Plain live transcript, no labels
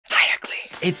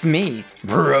It's me,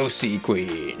 Utica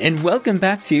Queen, and welcome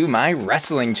back to my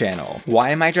wrestling channel. Why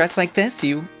am I dressed like this,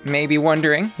 you may be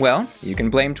wondering? Well, you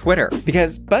can blame Twitter,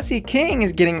 because Bussy King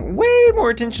is getting way more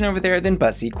attention over there than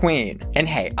Bussy Queen. And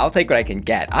hey, I'll take what I can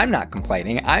get. I'm not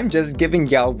complaining, I'm just giving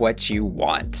y'all what you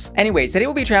want. Anyways, today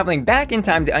we'll be traveling back in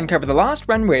time to uncover the lost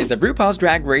runways of RuPaul's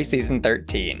Drag Race Season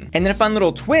 13. And then a fun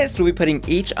little twist, we'll be putting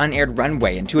each unaired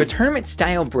runway into a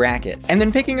tournament-style bracket, and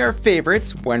then picking our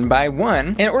favorites one by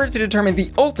one in order to determine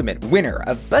the ultimate winner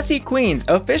of Bussy Queen's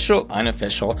official,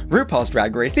 unofficial RuPaul's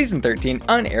Drag Race Season 13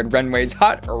 Unaired Runways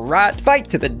Hot Rot Fight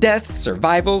to the Death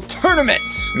Survival Tournament.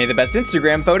 May the best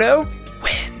Instagram photo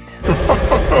win.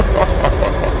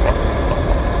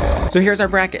 So here's our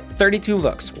bracket, 32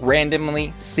 looks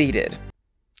randomly seeded.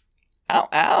 Ow,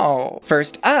 ow.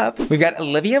 First up, we've got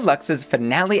Olivia Lux's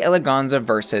Finale Eleganza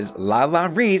versus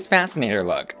Lalari's Fascinator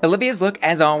look. Olivia's look,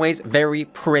 as always, very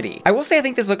pretty. I will say I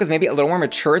think this look is maybe a little more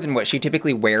mature than what she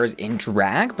typically wears in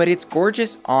drag, but it's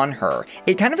gorgeous on her.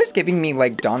 It kind of is giving me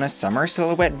like Donna Summer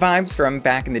silhouette vibes from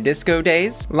back in the disco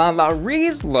days.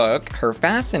 Lalari's look, her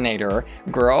Fascinator,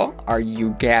 girl, are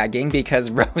you gagging because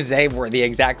Rosé wore the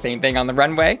exact same thing on the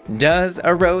runway? Does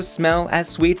a rose smell as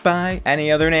sweet by any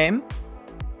other name?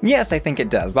 Yes, I think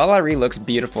it does. Lalari looks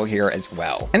beautiful here as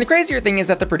well. And the crazier thing is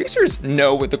that the producers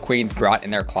know what the queens brought in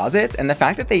their closets, and the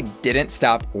fact that they didn't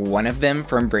stop one of them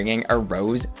from bringing a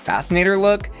rose Fascinator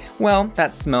look, well,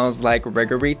 that smells like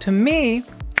riggery to me.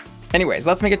 Anyways,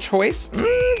 let's make a choice.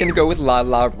 Gonna go with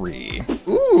Lalari.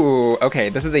 Ooh, okay,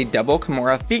 this is a double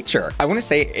Kamora feature. I wanna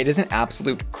say it is an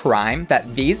absolute crime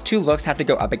that these two looks have to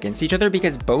go up against each other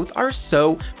because both are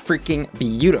so freaking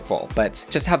beautiful, but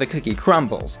just how the cookie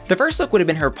crumbles. The first look would have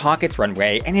been her pockets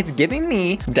runway, and it's giving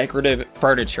me decorative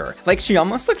furniture. Like, she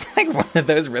almost looks like one of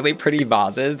those really pretty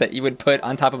vases that you would put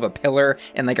on top of a pillar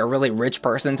in like a really rich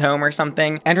person's home or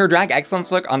something. And her drag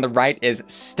excellence look on the right is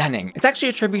stunning. It's actually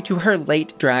a tribute to her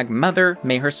late drag mother,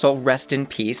 may her soul rest in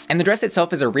peace. And the dress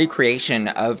itself is a recreation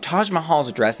of Taj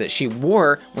Mahal's dress that she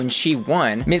wore when she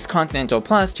won Miss Continental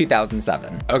Plus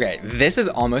 2007. Okay, this is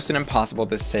almost an impossible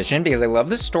decision because I love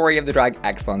the story of the drag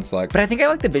excellence look, but I think I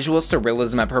like the visual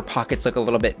surrealism of her pockets look a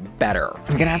little bit better.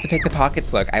 I'm gonna have to pick the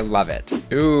pockets look, I love it.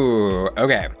 Ooh,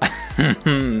 okay.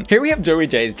 Here we have Joey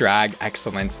J's drag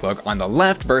excellence look on the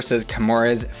left versus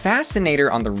Kamora's Fascinator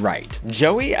on the right.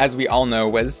 Joey, as we all know,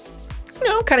 was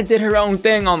kind of did her own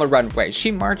thing on the runway.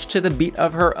 She marched to the beat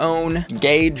of her own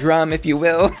gay drum, if you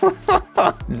will.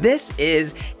 This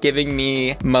is giving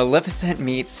me Maleficent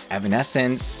meets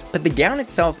Evanescence, but the gown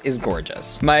itself is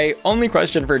gorgeous. My only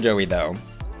question for Joey, though,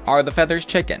 are the feathers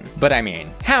chicken? But I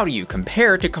mean, how do you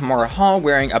compare to Kamora Hall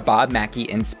wearing a Bob Mackie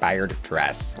inspired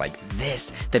dress like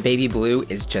this? The baby blue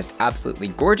is just absolutely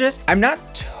gorgeous. I'm not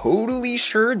totally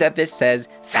sure that this says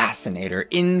Fascinator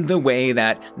in the way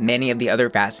that many of the other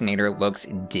Fascinator looks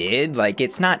did. Like,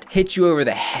 it's not hit you over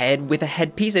the head with a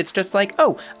headpiece. It's just like,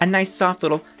 oh, a nice soft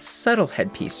little subtle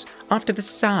headpiece off to the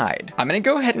side. I'm gonna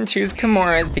go ahead and choose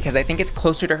Kamora's because I think it's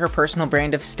closer to her personal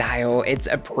brand of style. It's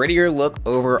a prettier look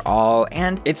overall,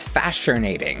 and it's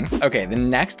fascinating. Okay, the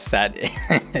next set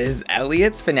is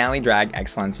Elliott's Finale Drag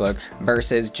Excellence look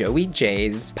versus Joey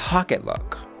J's pocket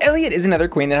look. Elliott is another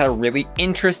queen that had a really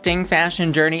interesting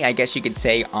fashion journey, I guess you could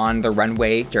say, on the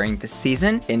runway during the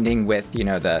season, ending with, you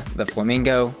know, the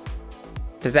flamingo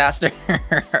disaster.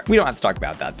 We don't have to talk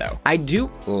about that though. I do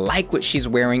like what she's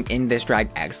wearing in this drag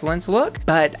excellence look,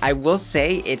 but I will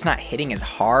say it's not hitting as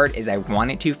hard as I want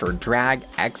it to for drag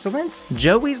excellence.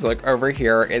 Joey's look over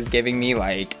here is giving me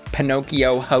like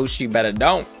Pinocchio host you better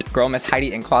don't. Girl Miss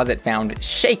Heidi in closet found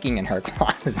shaking in her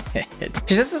closet.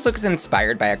 She says this look is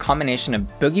inspired by a combination of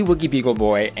Boogie Woogie Bugle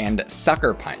Boy and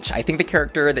Sucker Punch. I think the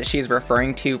character that she's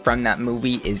referring to from that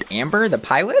movie is Amber, the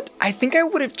pilot. I think I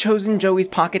would have chosen Joey's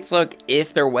pockets look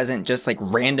if there wasn't just like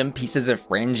random pieces of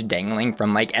fringe dangling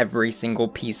from like every single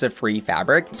piece of free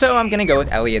fabric. So I'm gonna go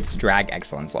with Elliott's drag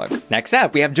excellence look. Next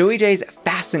up, we have Joey J's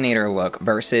Fascinator look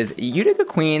versus Utica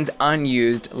Queen's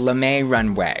unused Lamé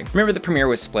runway. Remember, the premiere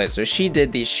was split, so she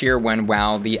did the sheer one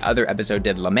while the other episode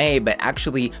did Lamé, but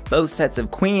actually both sets of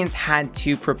queens had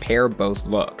to prepare both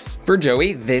looks. For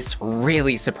Joey, this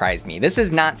really surprised me. This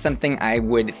is not something I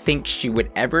would think she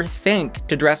would ever think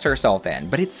to dress herself in,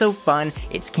 but it's so fun,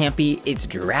 it's campy, it's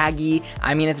it's draggy.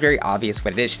 I mean, it's very obvious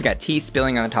what it is. She's got tea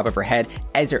spilling on the top of her head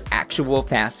as her actual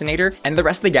Fascinator, and the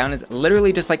rest of the gown is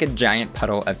literally just like a giant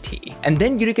puddle of tea. And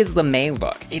then Utica's Lamé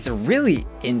look. It's really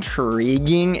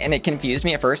intriguing, and it confused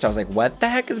me at first. I was like, what the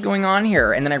heck is going on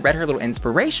here? And then I read her little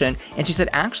inspiration, and she said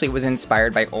actually it was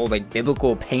inspired by old like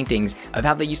biblical paintings of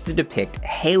how they used to depict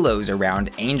halos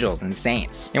around angels and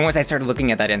saints. And once I started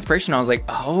looking at that inspiration, I was like,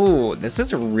 oh, this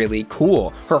is really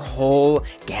cool. Her whole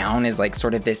gown is like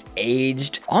sort of this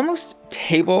aged, almost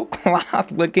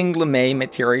tablecloth looking Lamé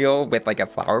material with like a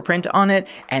flower print on it,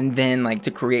 and then like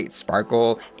to create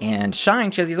sparkle and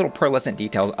shine, she has these little pearlescent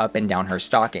details up and down her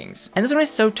stockings. And this one is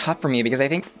so tough for me because I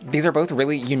think these are both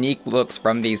really unique looks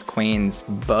from these queens,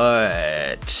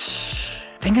 but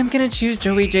I think I'm gonna choose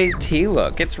Joey J's tea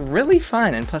look. It's really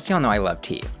fun, and plus y'all know I love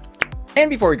tea. And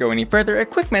before we go any further, a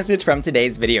quick message from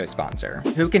today's video sponsor,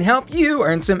 who can help you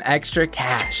earn some extra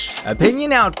cash.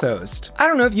 Opinion Outpost. I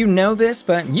don't know if you know this,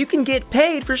 but you can get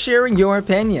paid for sharing your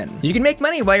opinion. You can make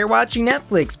money while you're watching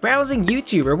Netflix, browsing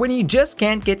YouTube, or when you just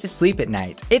can't get to sleep at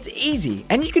night. It's easy,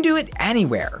 and you can do it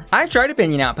anywhere. I've tried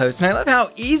Opinion Outpost, and I love how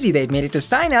easy they've made it to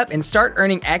sign up and start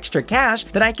earning extra cash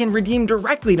that I can redeem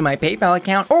directly to my PayPal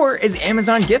account or as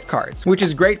Amazon gift cards, which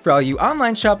is great for all you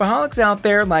online shopaholics out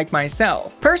there like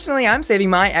myself. Personally, I'm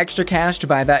saving my extra cash to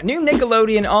buy that new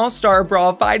Nickelodeon All-Star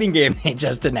Brawl fighting game they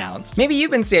just announced. Maybe you've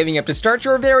been saving up to start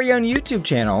your very own YouTube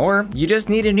channel, or you just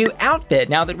need a new outfit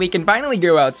now that we can finally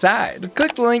go outside.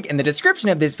 Click the link in the description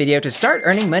of this video to start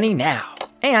earning money now.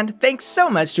 And thanks so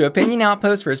much to Opinion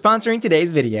Outpost for sponsoring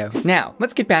today's video. Now,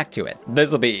 let's get back to it.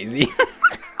 This'll be easy.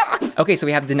 Okay, so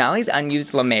we have Denali's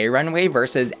unused Lamé runway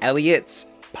versus Elliott's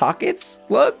pockets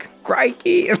look.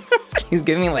 Crikey. He's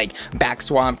giving me like Back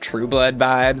Swamp True Blood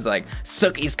vibes, like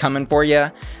Sookie's coming for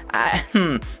you.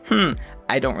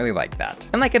 I don't really like that.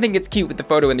 And like, I think it's cute with the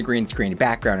photo and the green screen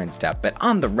background and stuff, but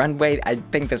on the runway, I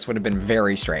think this would have been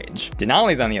very strange.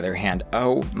 Denali's on the other hand,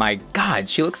 oh my God,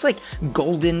 she looks like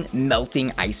golden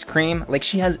melting ice cream. Like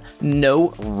she has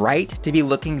no right to be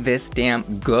looking this damn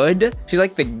good. She's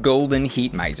like the golden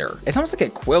heat miser. It's almost like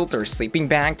a quilt or sleeping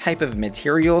bag type of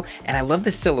material, and I love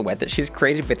the silhouette that she's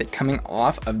created with it coming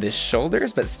off of the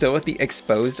shoulders, but still with the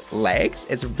exposed legs.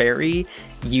 It's very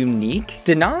unique.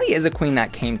 Denali is a queen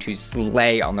that came to slay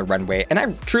on the runway, and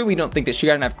I truly don't think that she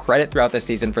got enough credit throughout the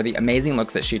season for the amazing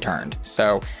looks that she turned.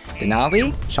 So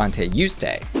Denali, Shantae, you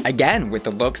stay. Again, with the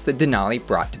looks that Denali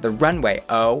brought to the runway.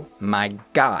 Oh my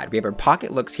God. We have her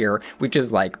pocket looks here, which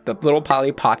is like the little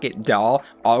Polly Pocket doll,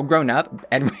 all grown up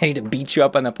and ready to beat you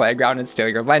up on the playground and steal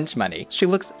your lunch money. She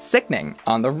looks sickening.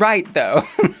 On the right though.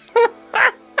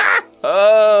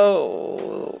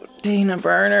 Oh, Dana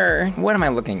Burner. What am I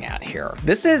looking at here?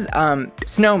 This is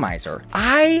Snow Miser.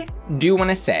 I do want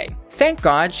to say, thank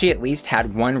God she at least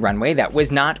had one runway that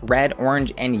was not red,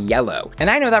 orange, and yellow. And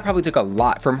I know that probably took a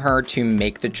lot from her to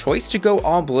make the choice to go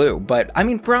all blue, but I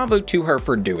mean, bravo to her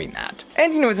for doing that.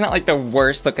 And you know, it's not like the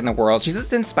worst look in the world. She's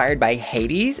just inspired by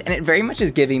Hades, and it very much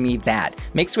is giving me that,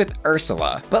 mixed with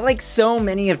Ursula. But like so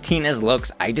many of Tina's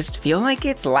looks, I just feel like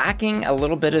it's lacking a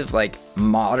little bit of like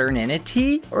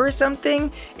modernity or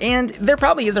something. And there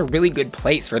probably is a really good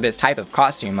place for this type of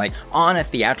costume. Like on a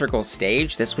theatrical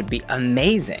stage, this would be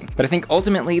amazing. But I think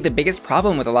ultimately the biggest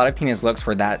problem with a lot of Tina's looks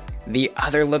were that the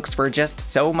other looks were just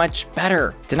so much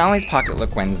better. Denali's pocket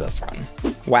look wins this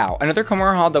one. Wow, another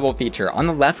Kamora Hall double feature. On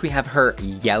the left, we have her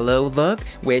yellow look,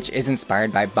 which is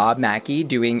inspired by Bob Mackie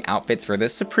doing outfits for the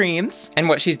Supremes. And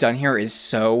what she's done here is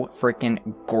so freaking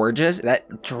gorgeous.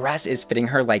 That dress is fitting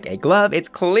her like a glove. It's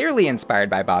clearly inspired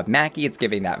by Bob Mackie. It's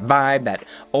giving that vibe, that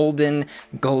olden,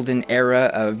 golden era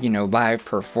of, you know, live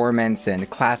performance and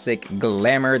classic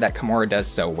glamour that Kamora does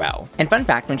so well. And fun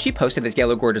fact, when she posted this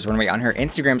yellow gorgeous runway on her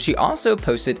Instagram, she also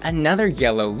posted another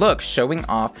yellow look showing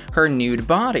off her nude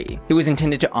body. It was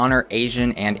intended to honor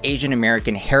Asian and Asian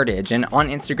American heritage, and on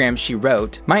Instagram she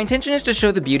wrote, "My intention is to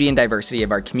show the beauty and diversity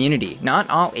of our community. Not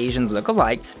all Asians look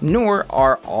alike, nor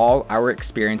are all our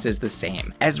experiences the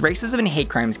same. As racism and hate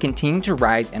crimes continue to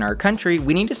rise in our country,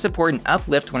 we need to support and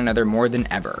uplift one another more than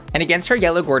ever." And against her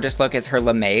yellow gorgeous look is her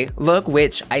Lamé look,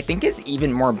 which I think is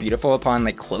even more beautiful upon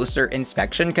like closer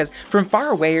inspection, because from far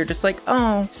away you're just like,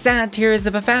 oh, sad tears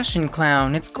of a fashion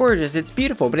clown. It's gorgeous, it's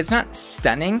beautiful, but it's not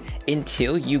stunning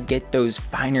until you get those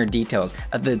finer details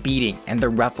of the beading and the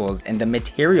ruffles and the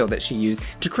material that she used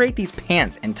to create these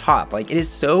pants and top. Like, it is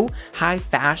so high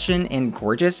fashion and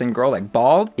gorgeous, and girl, like,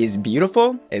 bald is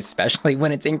beautiful, especially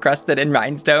when it's encrusted in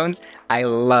rhinestones. I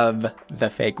love the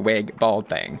fake wig bald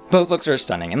thing. Both looks are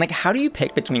stunning, and like, how do you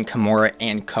pick between Kamora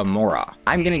and Kamora?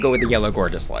 I'm gonna go with the yellow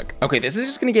gorgeous look. Okay, this is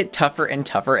just gonna get tougher and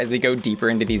tougher as we go deeper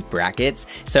into these brackets.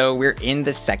 So we're in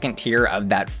the second tier of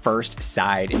that first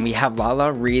side, and we have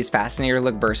Lalari's Fascinator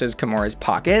look versus Kamora's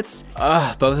pockets.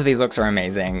 Ugh, both of these looks are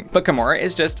amazing, but Kamora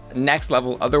is just next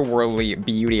level otherworldly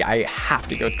beauty. I have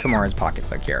to go with Kamora's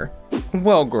pockets look here.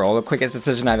 Well, girl, the quickest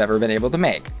decision I've ever been able to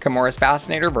make. Kamora's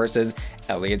Fascinator versus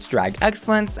Elliott's Drag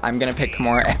Excellence. I'm gonna pick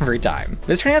Kamora every time.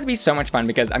 This turned out to be so much fun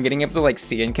because I'm getting able to like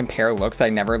see and compare looks that I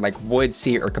never like would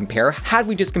see or compare had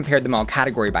we just compared them all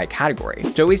category by category.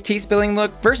 Joey's tea-spilling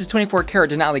look versus 24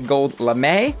 karat Denali gold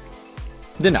Lamé.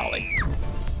 Denali.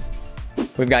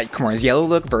 We've got Kamora's yellow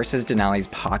look versus Denali's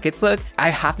pockets look. I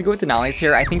have to go with Denali's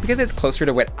here, I think because it's closer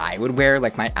to what I would wear,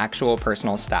 like my actual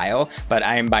personal style, but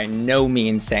I am by no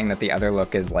means saying that the other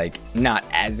look is like not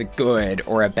as good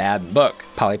or a bad look.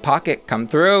 Polly Pocket, come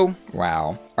through.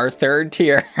 Wow. Our third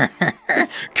tier,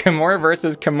 Kamora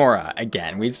versus Kamora.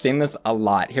 Again, we've seen this a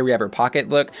lot. Here we have her pocket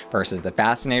look versus the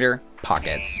Fascinator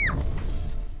pockets.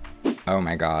 Oh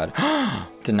my God.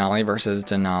 Denali versus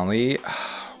Denali.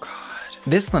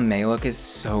 This Lamé look is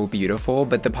so beautiful,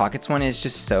 but the pockets one is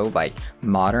just so like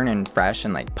modern and fresh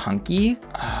and like punky.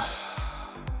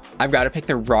 I've got to pick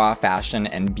the raw fashion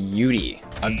and beauty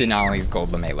of Denali's gold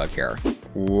Lamé look here.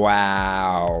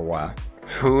 Wow.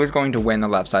 Who is going to win the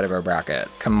left side of our bracket?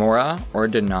 Kamora or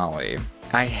Denali?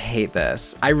 I hate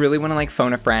this. I really want to like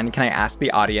phone a friend. Can I ask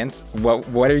the audience,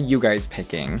 what are you guys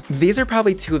picking? These are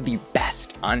probably two of the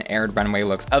best unaired runway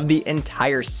looks of the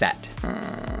entire set.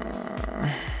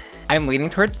 I'm leaning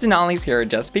towards Denali's here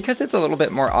just because it's a little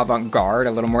bit more avant-garde,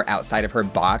 a little more outside of her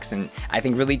box, and I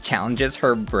think really challenges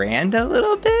her brand a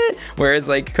little bit. Whereas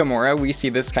like Kamora, we see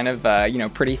this kind of, you know,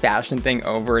 pretty fashion thing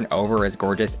over and over, as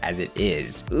gorgeous as it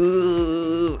is.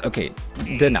 Ooh, okay,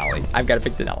 Denali. I've got to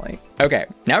pick Denali. Okay,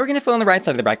 now we're gonna fill in the right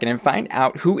side of the bracket and find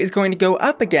out who is going to go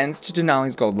up against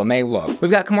Denali's gold Lamé look. We've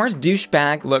got Kamora's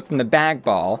douchebag look from the bag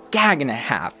ball, gag and a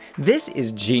half. This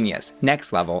is genius,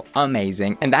 next level,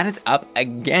 amazing, and that is up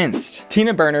against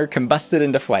Tina Burner combusted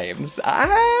into flames.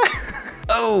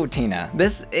 Oh, Tina.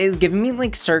 This is giving me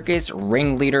like circus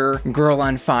ringleader, girl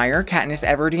on fire, Katniss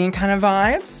Everdeen kind of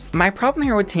vibes. My problem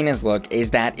here with Tina's look is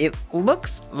that it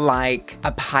looks like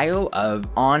a pile of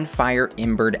on fire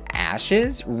embered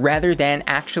ashes rather than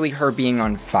actually her being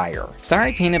on fire.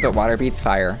 Sorry, Tina, but water beats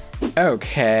fire.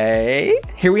 Okay,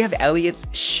 here we have Elliott's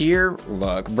sheer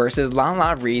look versus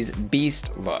Lalari's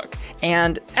beast look.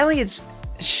 And Elliott's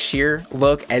sheer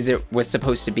look, as it was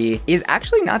supposed to be, is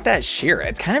actually not that sheer.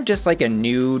 It's kind of just like a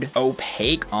nude,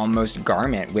 opaque almost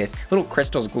garment with little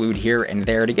crystals glued here and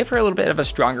there to give her a little bit of a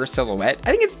stronger silhouette. I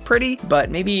think it's pretty,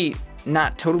 but maybe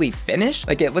not totally finished.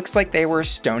 Like, it looks like they were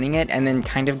stoning it and then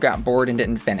kind of got bored and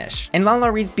didn't finish. And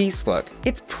Lalari's beast look,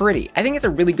 it's pretty. I think it's a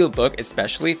really good look,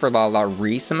 especially for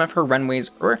Lalari. Some of her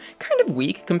runways are kind of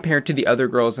weak compared to the other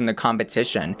girls in the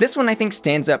competition. This one I think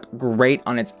stands up great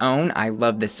on its own. I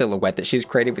love the silhouette that she's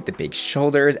created with the big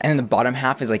shoulders, and then the bottom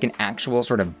half is like an actual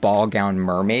sort of ball gown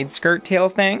mermaid skirt tail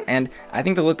thing. And I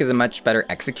think the look is a much better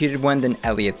executed one than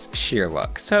Elliott's sheer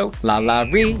look. So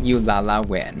Lalari, you Lala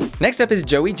win. Next up is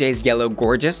Joey J's yellow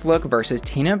gorgeous look versus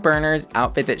Tina Burner's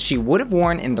outfit that she would have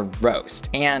worn in the roast.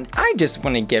 And I just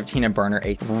want to give Tina Burner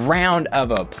a round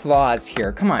of applause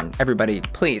here. Come on, everybody,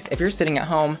 please. If you're sitting at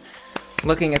home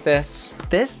looking at this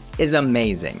is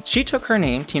amazing. She took her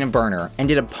name, Tina Burner, and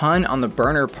did a pun on the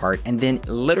burner part and then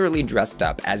literally dressed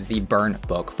up as the burn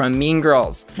book from Mean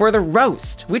Girls for the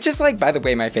roast, which is like, by the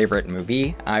way, my favorite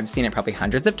movie. I've seen it probably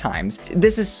hundreds of times.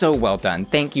 This is so well done.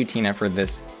 Thank you, Tina, for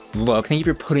this look. Thank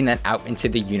you for putting that out into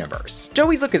the universe.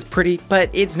 Joey's look is pretty, but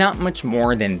it's not much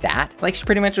more than that. Like, she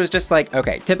pretty much was just like,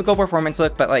 okay, typical performance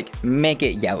look, but like, make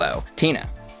it yellow. Tina,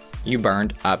 you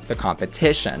burned up the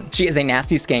competition. She is a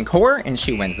nasty skank whore, and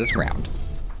she wins this round.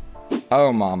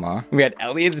 Oh, mama. We had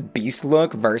Elliott's beast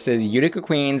look versus Utica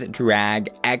Queen's drag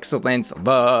excellence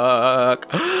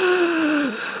look.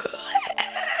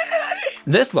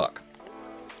 This look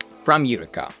from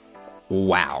Utica.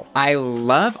 Wow. I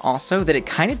love also that it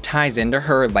kind of ties into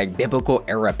her like biblical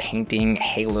era painting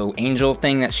halo angel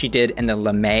thing that she did in the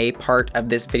Lamé part of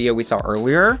this video we saw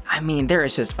earlier. I mean, there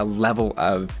is just a level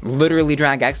of literally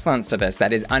drag excellence to this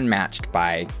that is unmatched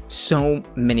by so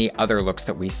many other looks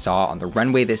that we saw on the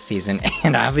runway this season.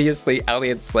 And obviously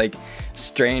Elliott's like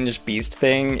strange beast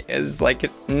thing is like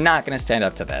not gonna stand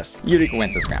up to this. Utica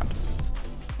wins this round.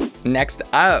 Next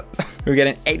up, We get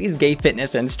an 80s gay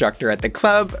fitness instructor at the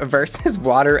club versus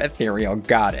water ethereal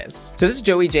goddess. So this is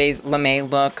Joey J's Lamé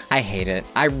look. I hate it.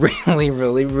 I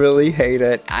really hate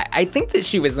it. I think that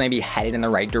she was maybe headed in the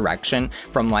right direction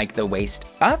from like the waist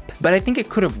up, but I think it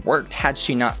could have worked had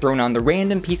she not thrown on the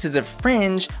random pieces of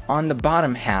fringe on the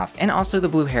bottom half. And also the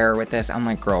blue hair with this. I'm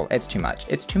like, girl, it's too much.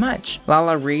 It's too much.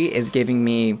 Lalari is giving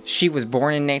me, she was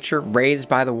born in nature, raised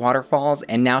by the waterfalls,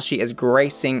 and now she is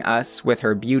gracing us with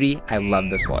her beauty. I love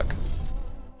this look.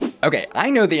 Okay, I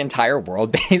know the entire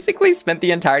world basically spent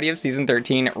the entirety of season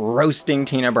 13 roasting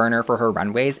Tina Burner for her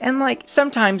runways, and like,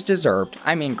 sometimes deserved.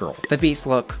 I mean, girl, the Beast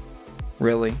look.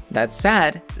 Really? That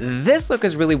said, this look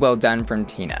is really well done from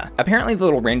Tina. Apparently the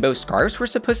little rainbow scarves were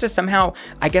supposed to somehow,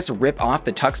 I guess, rip off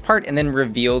the tux part and then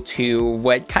reveal to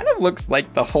what kind of looks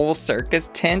like the whole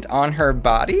circus tent on her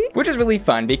body, which is really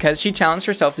fun because she challenged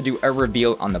herself to do a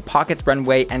reveal on the pockets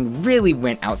runway and really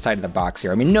went outside of the box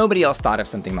here. I mean, nobody else thought of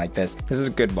something like this. This is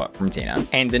a good look from Tina.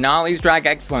 And Denali's drag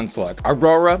excellence look,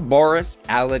 Aurora Boris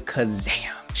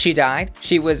Alakazam. She died.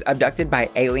 She was abducted by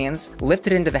aliens,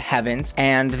 lifted into the heavens,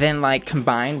 and then like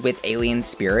combined with alien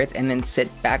spirits and then sit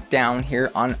back down here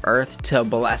on Earth to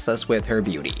bless us with her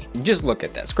beauty. Just look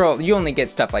at this. Girl, you only get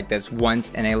stuff like this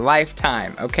once in a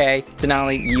lifetime, okay?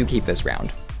 Denali, you keep this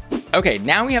round. Okay,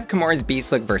 now we have Kamora's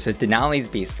Beast look versus Denali's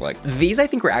Beast look. These I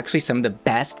think were actually some of the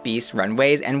best Beast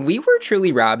runways, and we were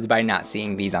truly robbed by not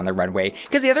seeing these on the runway,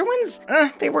 because the other ones,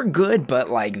 they were good, but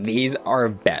like these are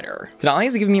better.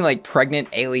 Denali's giving me like pregnant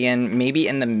alien, maybe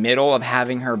in the middle of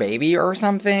having her baby or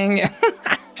something.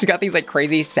 She's got these like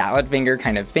crazy salad finger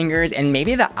kind of fingers, and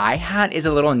maybe the eye hat is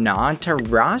a little nod to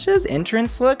Raja's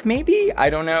entrance look, maybe? I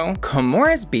don't know.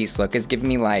 Kamora's Beast look is giving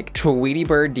me like Tweety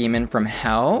Bird Demon from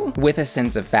Hell with a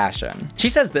sense of fashion. She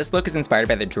says this look is inspired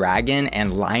by the dragon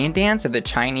and lion dance of the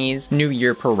Chinese New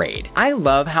Year parade. I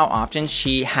love how often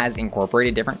she has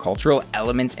incorporated different cultural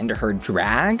elements into her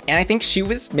drag, and I think she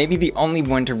was maybe the only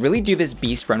one to really do this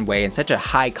Beast runway in such a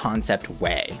high concept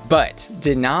way. But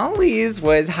Denali's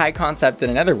was high concept in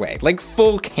another way, like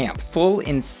full camp, full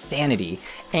insanity,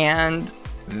 and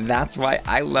that's why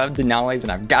I love Denali's,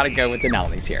 and I've got to go with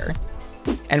Denali's here.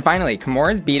 And finally,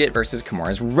 Kamora's Beat It versus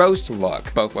Kamora's Roast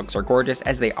look. Both looks are gorgeous,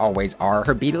 as they always are.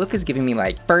 Her Beat It look is giving me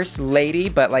like first lady,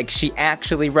 but like she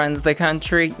actually runs the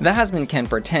country. The husband can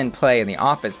pretend play in the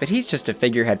office, but he's just a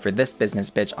figurehead for this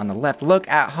business bitch on the left. Look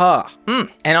at her.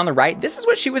 And on the right, this is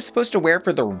what she was supposed to wear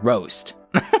for the roast.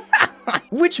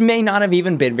 Which may not have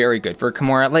even been very good for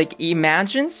Kamora. Like,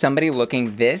 imagine somebody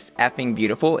looking this effing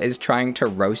beautiful is trying to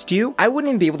roast you. I wouldn't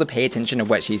even be able to pay attention to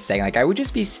what she's saying. Like, I would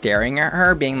just be staring at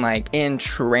her, being like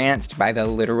entranced by the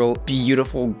literal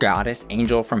beautiful goddess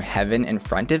angel from heaven in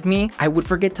front of me. I would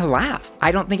forget to laugh.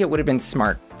 I don't think it would have been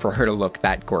smart for her to look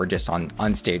that gorgeous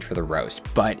on stage for the roast,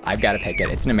 but I've got to pick it.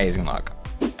 It's an amazing look.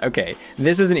 Okay,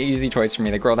 this is an easy choice for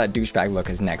me. The Girl That Douchebag look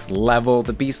is next level.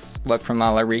 The Beast look from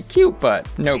Lalari, cute, but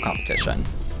no competition.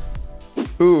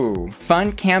 Ooh,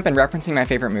 fun, camp, and referencing my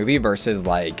favorite movie versus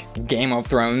like Game of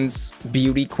Thrones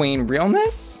beauty queen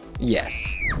realness?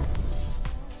 Yes.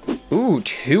 Ooh,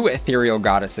 two ethereal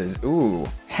goddesses. Ooh,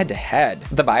 head to head.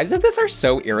 The vibes of this are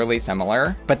so eerily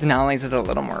similar, but Denali's is a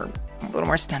little more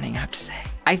stunning, I have to say.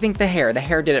 I think the hair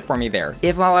did it for me there.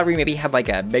 If Lalari maybe had like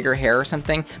a bigger hair or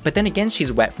something, but then again,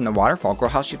 she's wet from the waterfall. Girl,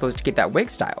 how's she supposed to get that wig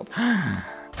styled?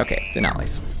 Okay,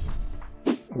 Denali's.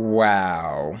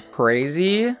 Wow,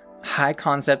 crazy high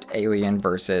concept alien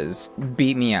versus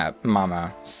beat me up,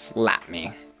 mama, slap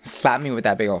me. Slap me with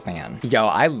that big old fan. Yo,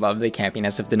 I love the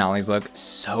campiness of Denali's look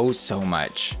so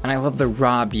much. And I love the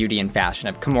raw beauty and fashion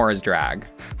of Kamora's drag.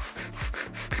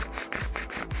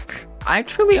 I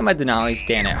truly am a Denali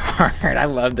stan at heart. I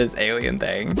love this alien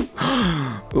thing.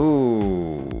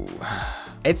 Ooh.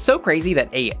 It's so crazy that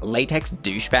a latex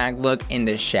douchebag look in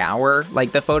the shower,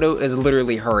 like the photo is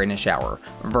literally her in a shower,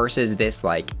 versus this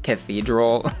like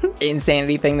cathedral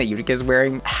insanity thing that Utica is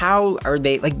wearing. How are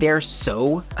they, like they're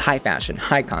so high fashion,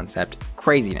 high concept,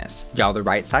 craziness. Y'all, the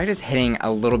right side is hitting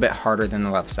a little bit harder than the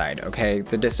left side, okay?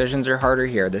 The decisions are harder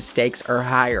here, the stakes are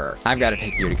higher. I've got to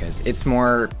pick Utica's. It's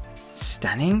more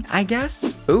stunning, I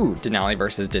guess? Ooh, Denali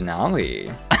versus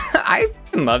Denali. I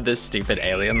love this stupid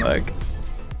alien look.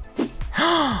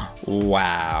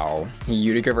 Wow.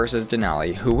 Utica versus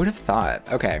Denali. Who would have thought?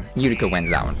 Okay, Utica wins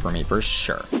that one for me for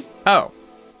sure. Oh,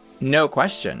 no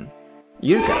question.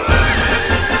 Utica.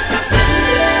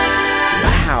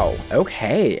 Wow,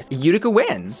 okay. Utica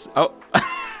wins. Oh.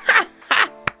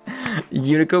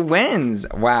 Utica wins.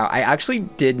 Wow, I actually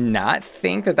did not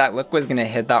think that that look was gonna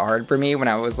hit that hard for me when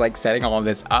I was like setting all of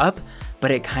this up,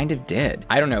 but it kind of did.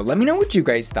 I don't know. Let me know what you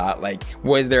guys thought. Like,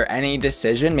 was there any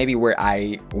decision maybe where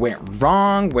I went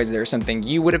wrong? Was there something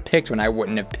you would have picked when I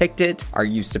wouldn't have picked it? Are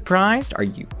you surprised? Are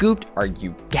you gooped? Are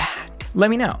you gagged? Let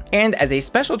me know. And as a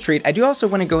special treat, I do also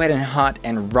want to go ahead and hot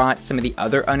and rot some of the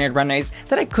other Unaired Runways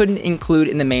that I couldn't include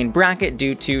in the main bracket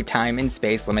due to time and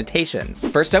space limitations.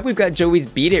 First up, we've got Joey's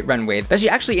Beat It runway that she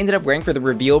actually ended up wearing for the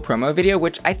reveal promo video,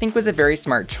 which I think was a very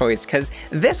smart choice because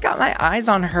this got my eyes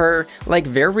on her like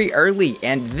very early,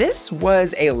 and this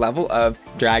was a level of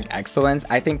drag excellence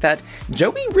I think that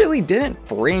Joey really didn't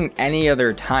bring any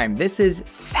other time. This is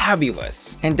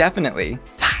fabulous and definitely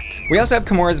hot. We also have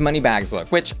Kamora's Money Bags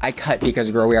look, which I cut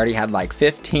because girl, we already had like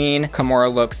 15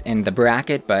 Kamora looks in the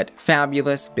bracket, but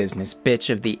fabulous business bitch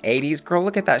of the 80s. Girl,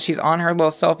 look at that. She's on her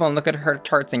little cell phone. Look at her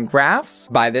charts and graphs.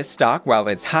 Buy this stock while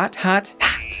it's hot, hot,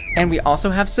 hot. And we also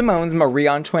have Symone's Marie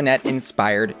Antoinette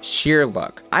inspired sheer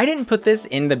look. I didn't put this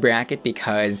in the bracket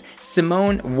because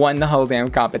Symone won the whole damn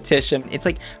competition. It's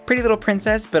like Pretty Little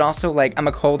Princess, but also like I'm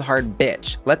a cold hard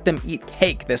bitch. Let them eat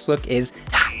cake. This look is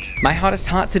hot. My hottest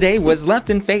hot today was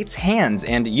left in Fate's hands,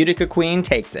 and Utica Queen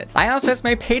takes it. I also asked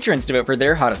my patrons to vote for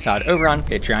their hottest hot over on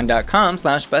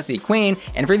patreon.com/BussyQueen,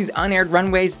 and for these unaired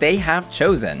runways, they have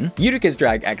chosen Utica's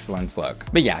drag excellence look.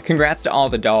 But yeah, congrats to all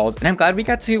the dolls, and I'm glad we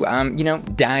got to, you know,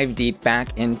 dive deep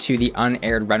back into the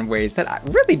unaired runways that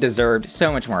really deserved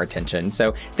so much more attention.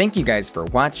 So thank you guys for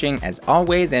watching as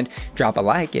always, and drop a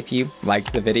like if you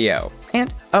liked the video.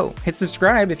 And oh, hit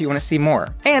subscribe if you want to see more.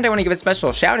 And I want to give a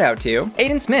special shout out to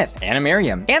Aiden Smith, Anna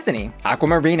Miriam, Anthony,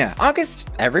 Aquamarina, August,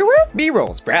 Everywhere,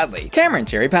 B-Rolls, Bradley, Cameron,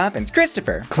 Cherry Poppins,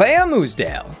 Christopher, Clea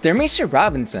Moosdale, Tamisha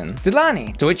Robinson,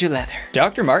 Delani, Deutsche Leather,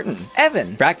 Dr. Martin,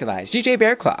 Evan, Fractalize, GJ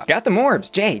Bearclaw, Got the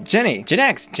Morbs, Jade, Jenny,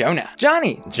 Janex, Jonah,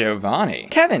 Johnny, Giovanni,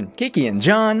 Kevin, Kiki and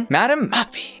John, Madam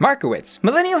Muffy, Markowitz,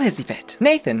 Millennial Hissyfit,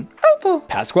 Nathan, Opal,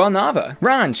 Pasquale Nava,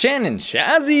 Ron, Shannon,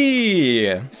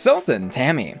 Shazzy, Sultan,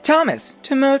 Tammy, Thomas,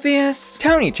 Timotheus,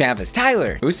 Tony, Travis,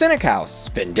 Tyler,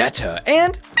 Usinakaus, Vendetta,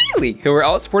 and Bailey, who are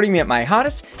all supporting me at my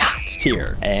hottest hot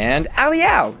tier. And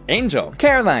Aliao, Angel,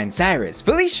 Caroline, Cyrus,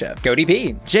 Felicia, Cody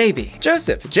P, JB,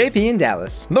 Joseph, JP in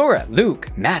Dallas, Laura,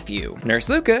 Luke, Matthew, Nurse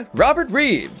Luca, Robert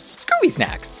Reeves, Scooby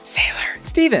Snacks, Sailor,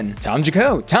 Steven, Tom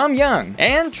Jaco, Tom Young,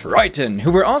 and Triton,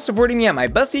 who were all supporting me at my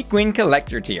Bussy Queen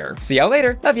Collector tier. See y'all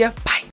later. Love ya. Bye.